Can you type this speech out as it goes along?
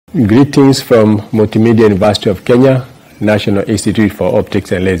Greetings from Multimedia University of Kenya, National Institute for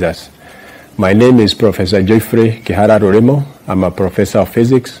Optics and Lasers. My name is Professor Geoffrey Kihara Roremo. I'm a professor of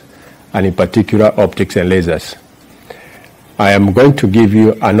physics, and in particular, optics and lasers. I am going to give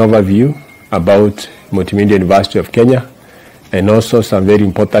you an overview about Multimedia University of Kenya, and also some very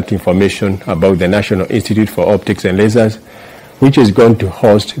important information about the National Institute for Optics and Lasers, which is going to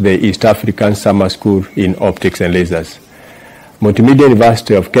host the East African Summer School in Optics and Lasers. Multimedia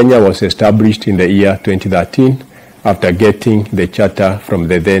University of Kenya was established in the year 2013 after getting the charter from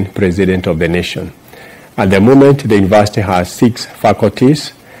the then President of the nation. At the moment, the university has 6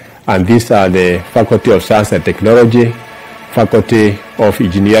 faculties, and these are the Faculty of Science and Technology, Faculty of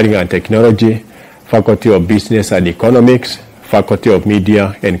Engineering and Technology, Faculty of Business and Economics, Faculty of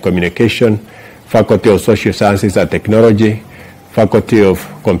Media and Communication, Faculty of Social Sciences and Technology, Faculty of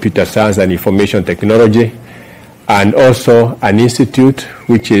Computer Science and Information Technology, and also an institute,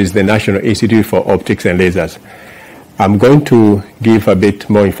 which is the National Institute for Optics and Lasers. I'm going to give a bit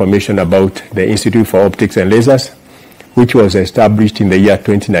more information about the Institute for Optics and Lasers, which was established in the year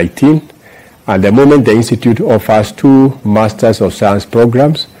 2019. At the moment, the institute offers 2 Masters of Science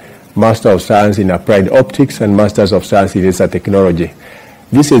programs, Master of Science in Applied Optics and Masters of Science in Laser Technology.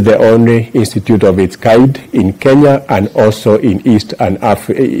 This is the only institute of its kind in Kenya and also in East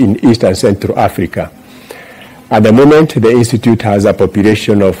and Central Africa. At the moment, the institute has a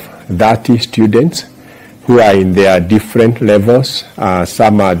population of 30 students who are in their different levels.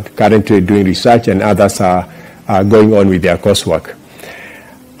 Some are currently doing research and others are going on with their coursework.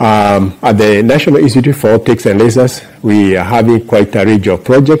 At the National Institute for Optics and Lasers, we are having quite a range of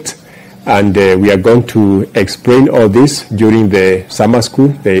projects, and we are going to explain all this during the summer school,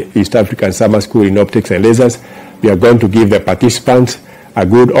 the East African Summer School in Optics and Lasers. We are going to give the participants a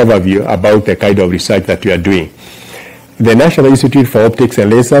good overview about the kind of research that we are doing. The National Institute for Optics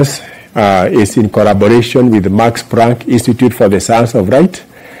and Lasers is in collaboration with the Max Planck Institute for the Science of Light,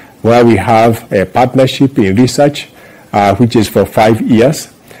 where we have a partnership in research, which is for 5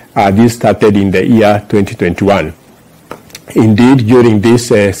 years. This started in the year 2021. Indeed, during this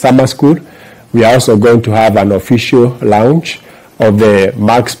summer school, we are also going to have an official launch of the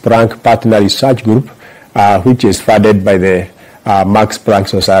Max Planck Partner Research Group, which is funded by the Max Planck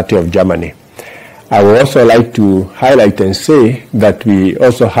Society of Germany. I would also like to highlight and say that we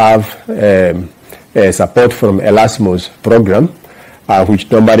also have support from Erasmus program, which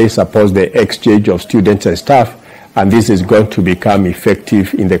normally supports the exchange of students and staff, and this is going to become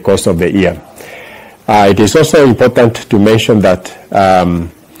effective in the course of the year. It is also important to mention that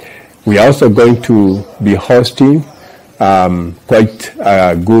we are also going to be hosting quite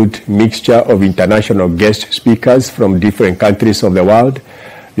a good mixture of international guest speakers from different countries of the world.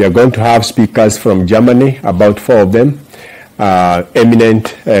 We are going to have speakers from Germany, about 4 of them,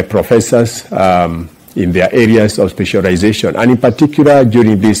 eminent professors in their areas of specialization. And in particular,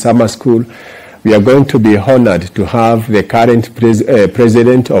 during this summer school, we are going to be honored to have the current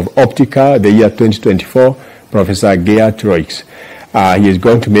president of Optica, the year 2024, Professor Gerd Roix. He is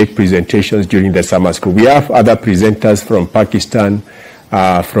going to make presentations during the summer school. We have other presenters from Pakistan,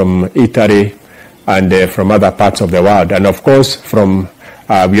 from Italy, and from other parts of the world. And of course,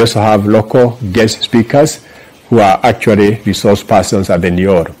 we also have local guest speakers who are actually resource persons at the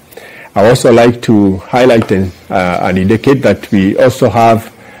Niol. I also like to highlight and indicate that we also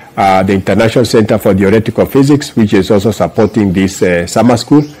have the International Center for Theoretical Physics, which is also supporting this summer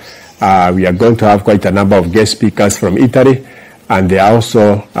school. We are going to have quite a number of guest speakers from Italy, and they are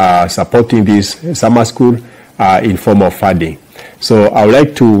also supporting this summer school in form of funding. So I would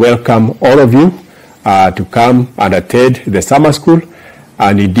like to welcome all of you to come and attend the summer school,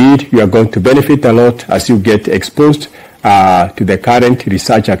 and indeed you are going to benefit a lot as you get exposed to the current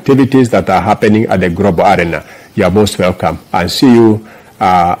research activities that are happening at the global arena. You are most welcome, and see you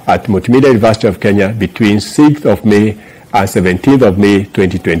at Multimedia University of Kenya between 6th of May and 17th of May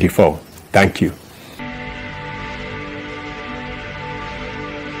 2024. Thank you.